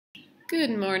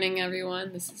Good morning,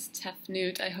 everyone. This is Tef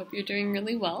Newt. I hope you're doing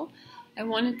really well. I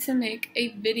wanted to make a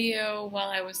video while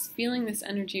I was feeling this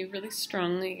energy really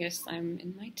strongly. I guess I'm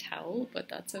in my towel, but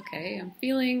that's okay. I'm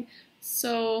feeling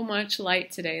so much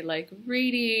light today, like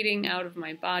radiating out of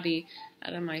my body,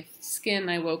 out of my skin.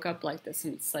 I woke up like this,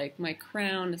 and it's like my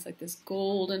crown is like this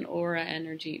golden aura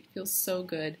energy. It feels so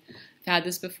good. I've had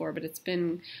this before, but it's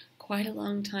been quite a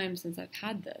long time since I've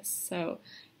had this. So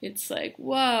it's like,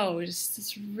 whoa, just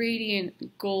this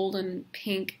radiant golden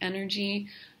pink energy,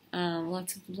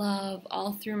 lots of love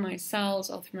all through my cells,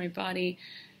 all through my body.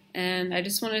 And I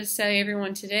just wanted to say,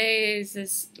 everyone, today is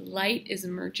this light is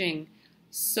emerging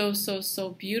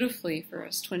so beautifully for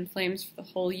us twin flames, for the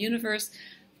whole universe,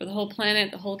 for the whole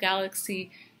planet, the whole galaxy.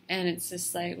 And it's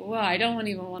just like, wow, I don't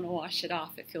even want to wash it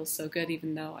off. It feels so good,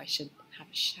 even though I should have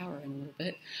a shower in a little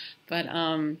bit. But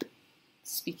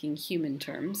speaking human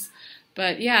terms.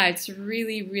 But yeah, it's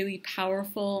really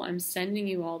powerful. I'm sending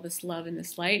you all this love and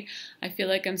this light. I feel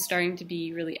like I'm starting to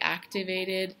be really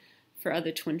activated for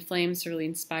other twin flames to really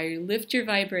inspire you. Lift your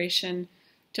vibration.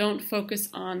 Don't focus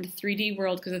on the 3D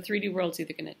world, because the 3D world is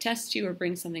either going to test you or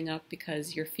bring something up,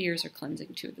 because your fears are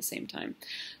cleansing too at the same time.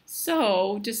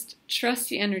 So just trust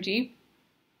the energy.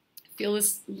 Feel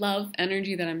this love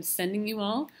energy that I'm sending you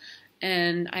all.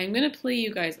 And I'm going to play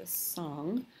you guys a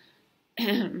song.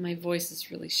 My voice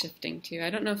is really shifting too. I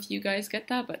don't know if you guys get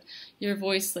that, but your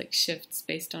voice like shifts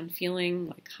based on feeling,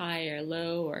 like high or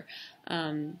low, or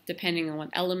depending on what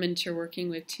element you're working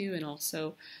with too, and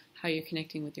also how you're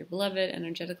connecting with your beloved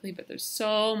energetically. But there's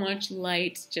so much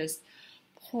light just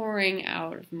pouring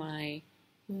out of my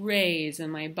rays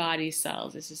and my body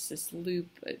cells. It's just this loop.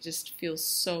 It just feels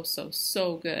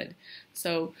so good.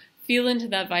 So feel into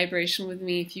that vibration with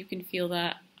me. If you can feel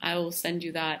that, I will send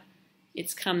you that.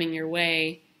 It's coming your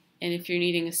way. And if you're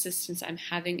needing assistance, I'm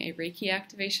having a Reiki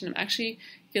activation. I'm actually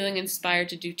feeling inspired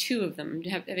to do 2 of them.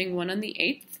 I'm having one on the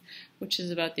 8th, which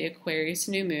is about the Aquarius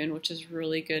new moon, which is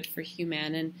really good for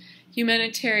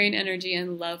humanitarian energy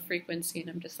and love frequency, and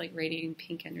I'm just like radiating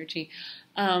pink energy.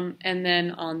 And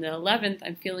then on the 11th,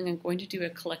 I'm going to do a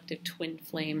collective twin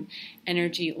flame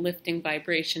energy lifting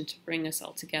vibration to bring us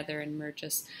all together and merge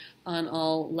us on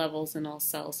all levels and all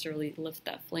cells to really lift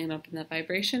that flame up in that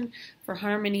vibration for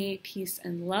harmony, peace,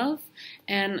 and love.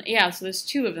 And yeah, so there's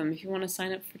 2 of them. If you want to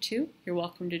sign up for 2, you're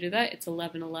welcome to do that. It's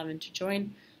 11:11 to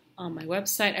join on my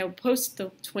website. I will post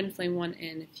the twin flame one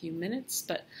in a few minutes,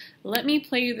 but let me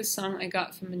play you the song I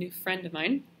got from a new friend of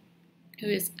mine who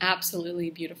is absolutely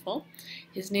beautiful.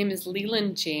 His name is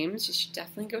Leland James. You should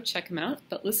definitely go check him out,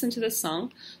 but listen to this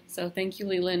song. So thank you,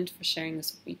 Leland, for sharing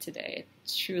this with me today. It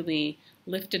truly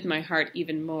lifted my heart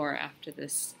even more after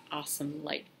this awesome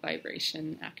light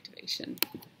vibration activation.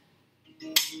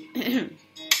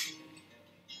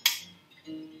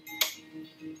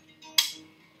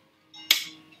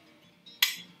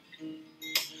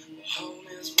 Home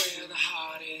is where the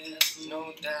heart is,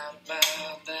 no doubt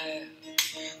about that.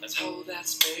 Let's hold that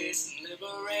space and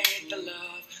liberate the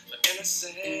love for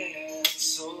innocence.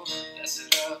 So bless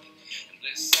it up and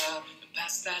bliss out and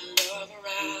pass that love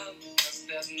around, because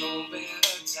there's no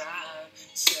better time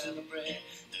to celebrate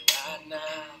than right now.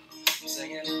 I'm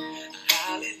singing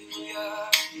hallelujah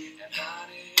and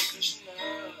Hare Krishna.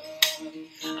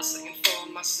 I'm singing for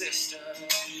my sister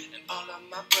and all of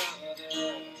my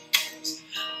brothers.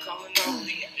 I'm calling on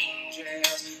the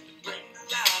angels to bring the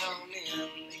light on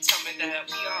in. They tell me that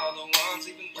we are the ones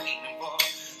we've been waiting for.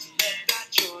 So let that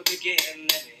joy begin.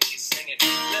 Let me sing it.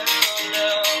 Love,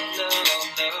 love, love,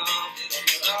 love. It'll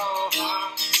be all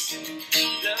hearts.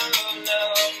 Love, love,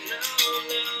 love, love.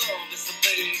 It's the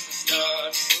place to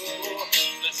start. So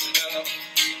bless it up,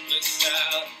 bless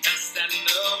out, pass that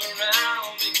love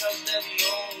around, because there's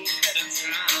no better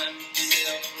time to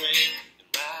celebrate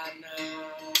right now.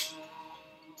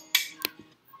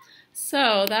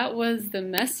 So that was the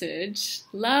message.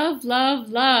 Love, love,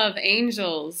 love,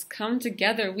 angels. Come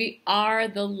together. We are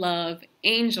the love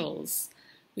angels.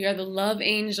 We are the love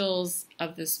angels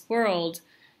of this world,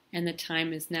 and the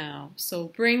time is now. So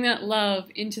bring that love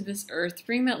into this earth.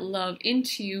 Bring that love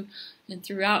into you and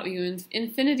throughout you, and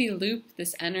infinity loop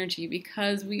this energy,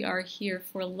 because we are here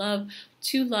for love,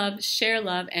 to love, share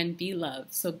love, and be love.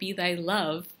 So be thy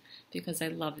love, because thy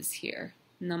love is here.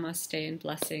 Namaste and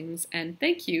blessings, and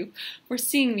thank you for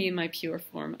seeing me in my pure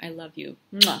form. I love you.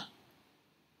 Mwah.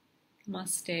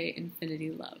 Namaste,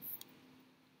 infinity love.